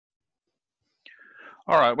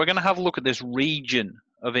All right, we're going to have a look at this region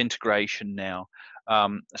of integration now.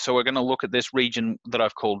 So we're going to look at this region that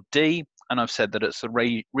I've called D, and I've said that it's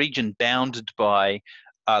the region bounded by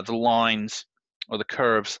the lines or the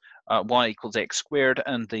curves y equals x squared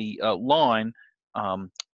and the line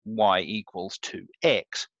y equals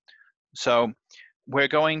 2x. So we're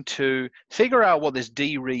going to figure out what this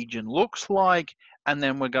D region looks like, and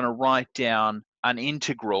then we're going to write down an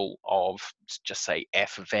integral of, just say,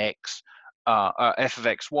 f of x, f of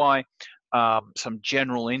xy, some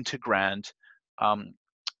general integrand,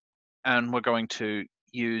 and we're going to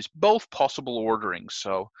use both possible orderings.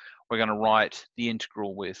 So we're going to write the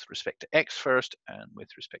integral with respect to x first and with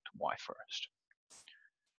respect to y first.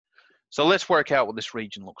 So let's work out what this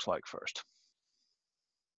region looks like first.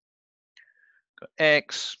 Got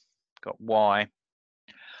x, got y.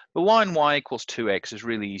 The line y equals 2x is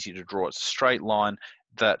really easy to draw. It's a straight line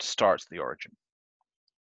that starts the origin.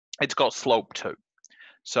 It's got slope too.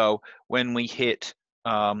 So when we hit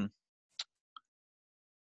when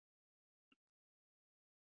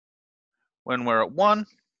we're at 1,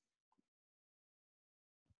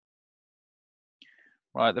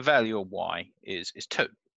 right, the value of y is 2.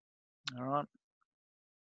 All right.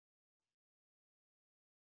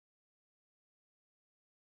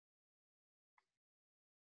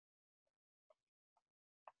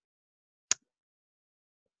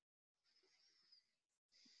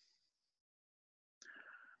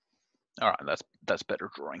 All right, that's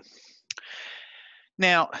better drawing.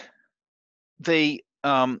 Now, the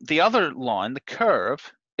other line, the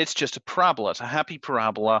curve, it's just a parabola. It's a happy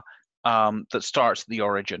parabola that starts the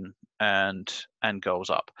origin and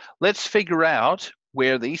goes up. Let's figure out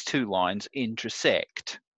where these two lines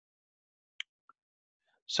intersect.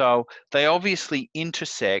 So they obviously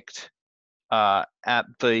intersect at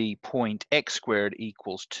the point x squared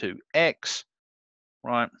equals 2x,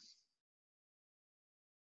 right?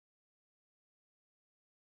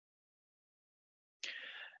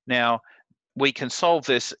 Now, we can solve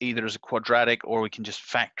this either as a quadratic or we can just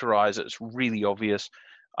factorize it. It's really obvious.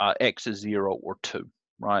 X is 0 or 2,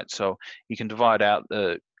 right? So you can divide out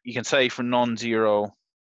you can say for non-zero,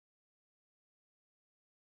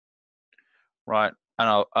 right?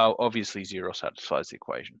 And obviously 0 satisfies the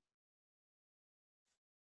equation,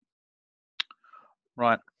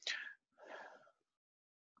 right?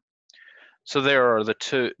 So there are the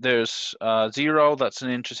two. There's 0, that's an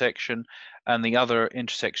intersection, and the other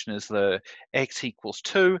intersection is the x equals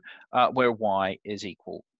 2, where y is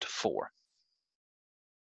equal to 4.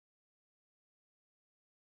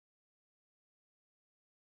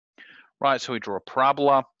 Right, so we draw a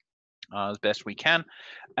parabola as best we can,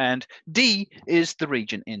 and D is the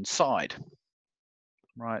region inside.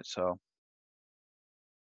 Right, so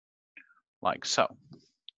like so.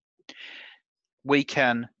 We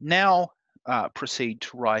can now proceed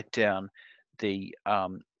to write down the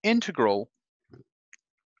integral,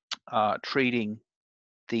 treating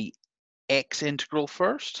the x integral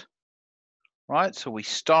first, right? So we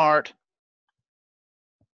start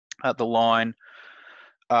at the line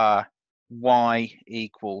y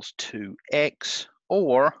equals 2x,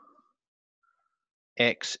 or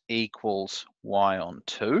x equals y on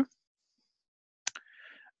 2,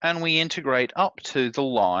 and we integrate up to the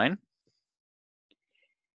line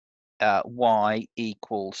y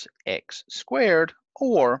equals x squared,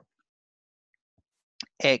 or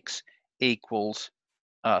x equals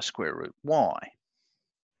square root y,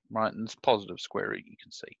 right? And it's positive square root, you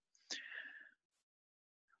can see.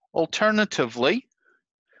 Alternatively,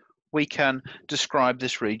 we can describe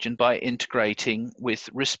this region by integrating with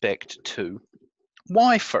respect to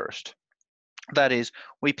y first. That is,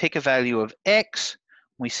 we pick a value of x.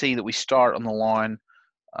 We see that we start on the line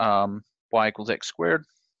y equals x squared,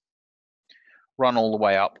 run all the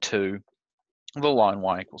way up to the line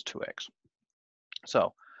y equals 2x.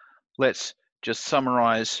 So let's just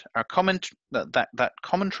summarize our that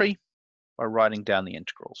commentary by writing down the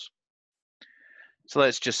integrals. So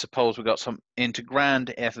let's just suppose we've got some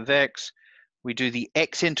integrand f of x. We do the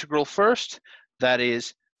x integral first. That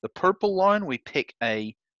is the purple line. We pick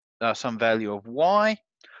some value of y.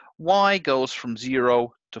 Y goes from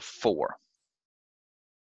 0 to 4.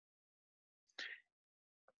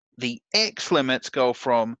 The x limits go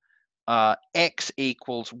from x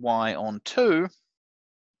equals y on 2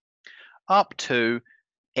 up to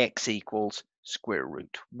x equals square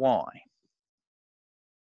root y.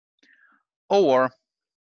 Or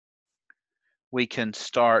we can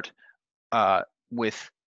start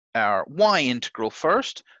with our y integral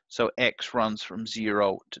first. So x runs from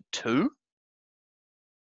 0 to 2.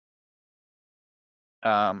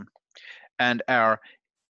 And our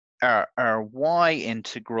y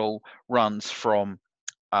integral runs from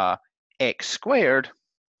x squared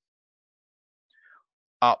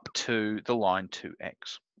up to the line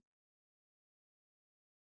 2x.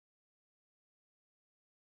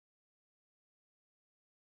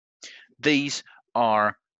 These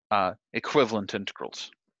are equivalent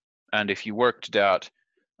integrals. And if you worked it out,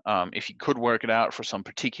 if you could work it out for some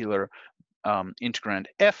particular integrand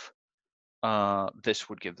f, this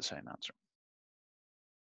would give the same answer.